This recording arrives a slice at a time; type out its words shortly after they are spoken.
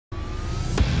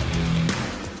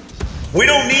We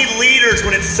don't need leaders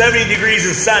when it's 70 degrees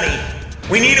and sunny.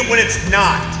 We need it when it's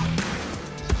not.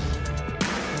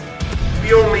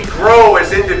 We only grow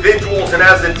as individuals and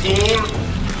as a team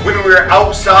when we're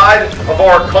outside of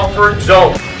our comfort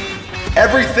zone.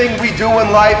 Everything we do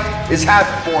in life is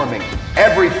habit forming.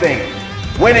 Everything.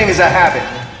 Winning is a habit.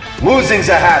 Losing's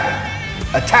a habit.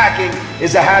 Attacking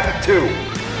is a habit too.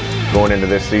 Going into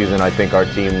this season, I think our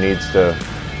team needs to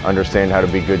understand how to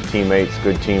be good teammates,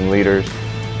 good team leaders,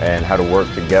 and how to work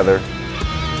together.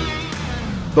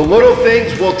 The little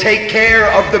things will take care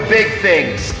of the big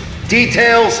things.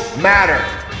 Details matter.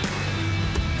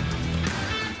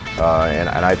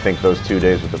 And I think those 2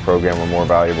 days with the program were more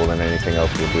valuable than anything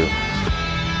else we'll do.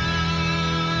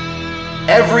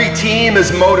 Every team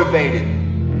is motivated.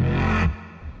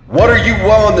 What are you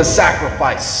willing to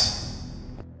sacrifice?